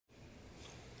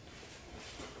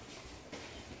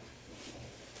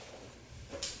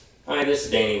Hi, this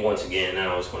is Danny once again.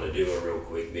 I was going to do a real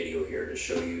quick video here to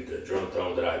show you the drum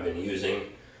throne that I've been using.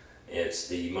 It's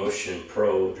the Motion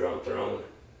Pro drum throne,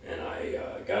 and I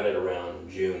got it around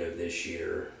June of this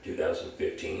year,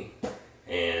 2015.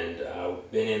 And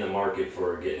I've been in the market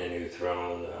for getting a new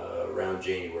throne around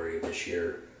January of this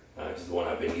year, because the one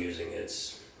I've been using,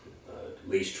 it's at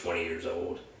least 20 years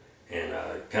old and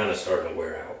kind of starting to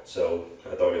wear out. So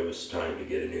I thought it was time to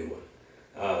get a new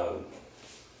one.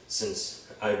 Since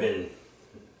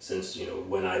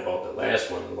when I bought the last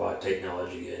one, a lot of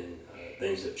technology and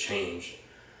things have changed.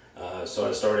 So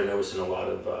I started noticing a lot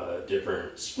of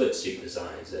different split seat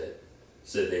designs that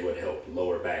said they would help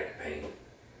lower back pain.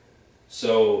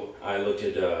 So I looked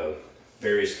at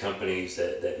various companies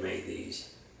that made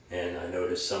these, and I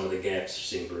noticed some of the gaps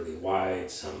seemed really wide,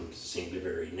 some seemed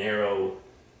very narrow.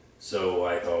 So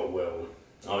I thought, well,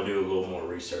 I'll do a little more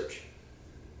research.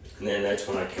 And then that's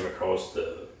when I came across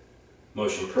the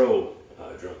Motion Pro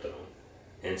drum throne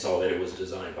and saw that it was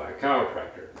designed by a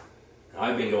chiropractor.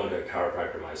 I've been going to a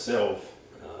chiropractor myself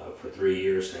for 3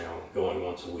 years now, going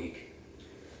once a week.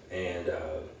 And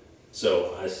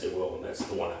so I said, well, that's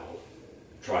the one I'll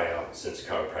try out. Since a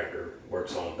chiropractor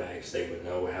works on backs, they would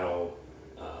know how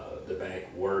the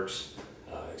back works,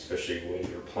 especially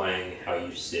when you're playing, how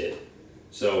you sit.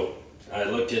 So I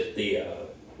looked at the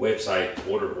website,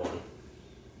 ordered one,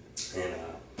 and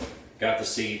got the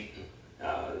seat.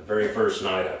 The very first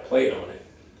night I played on it,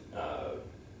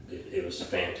 it was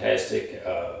fantastic.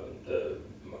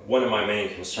 One of my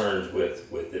main concerns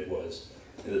with it was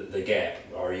the gap.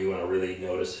 Are you going to really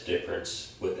notice a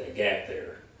difference with that gap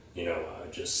there?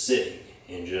 Just sitting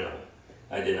in general.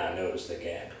 I did not notice the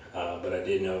gap, but I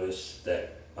did notice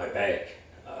that my back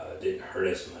didn't hurt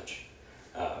as much.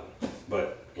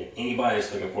 But if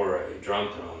anybody's looking for a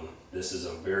drum throne, this is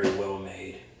a very well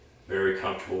made, very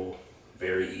comfortable,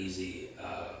 very easy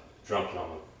drum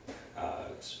throne.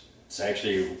 It's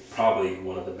actually probably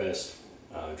one of the best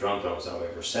drum thrones I've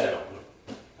ever sat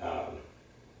on.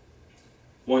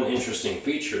 One interesting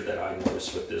feature that I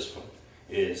noticed with this one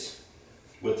is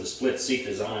with the split seat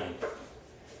design,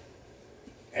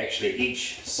 actually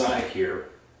each side here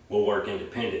will work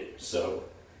independent. So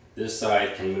this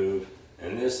side can move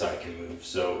and this side can move.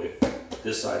 So if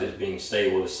this side is being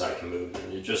stable, this side can move,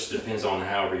 and it just depends on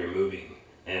however you're moving.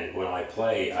 And when I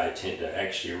play, I tend to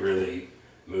actually really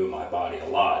move my body a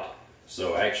lot.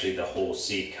 So actually the whole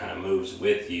seat kind of moves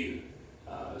with you.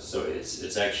 So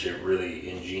it's actually a really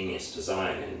ingenious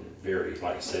design and very,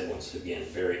 like I said once again,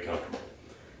 very comfortable.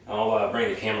 I'll bring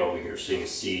the camera over here so you can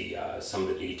see some of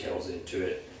the details into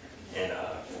it. And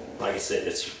like I said,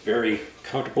 it's very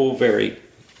comfortable, very,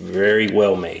 very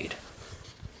well made.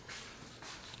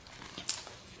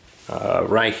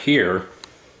 Right here,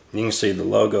 you can see the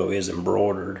logo is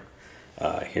embroidered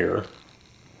here.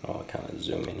 I'll kind of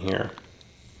zoom in here.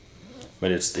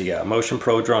 But it's the Motion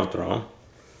Pro drum throne.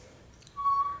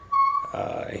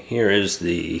 Here is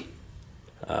the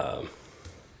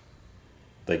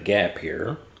gap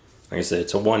here. Like I said,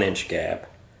 it's a 1-inch gap.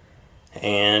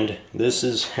 And this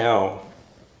is how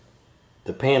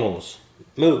the panels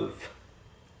move,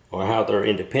 or how they're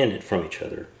independent from each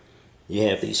other. You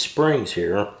have these springs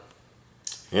here,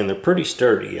 and they're pretty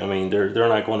sturdy. I mean, they're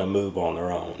not going to move on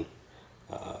their own.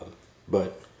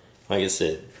 But like I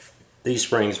said, these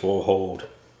springs will hold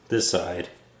this side.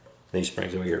 These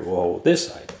springs over here will hold this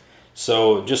side.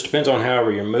 So it just depends on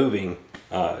however you're moving.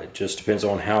 It just depends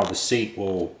on how the seat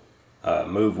will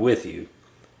move with you.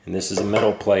 And this is a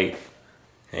metal plate.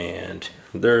 And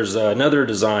there's another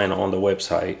design on the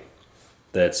website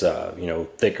that's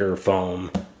thicker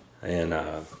foam. And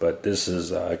but this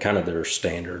is kind of their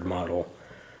standard model.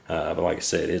 But like I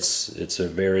said, it's a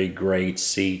very great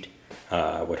seat.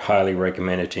 I would highly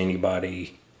recommend it to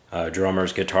anybody,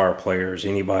 drummers, guitar players,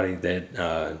 anybody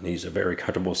that needs a very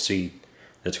comfortable seat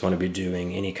that's going to be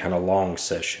doing any kind of long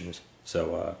sessions.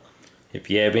 So if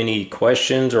you have any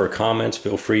questions or comments,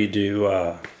 feel free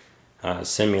to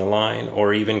send me a line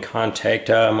or even contact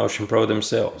Motion Pro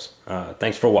themselves.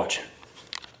 Thanks for watching.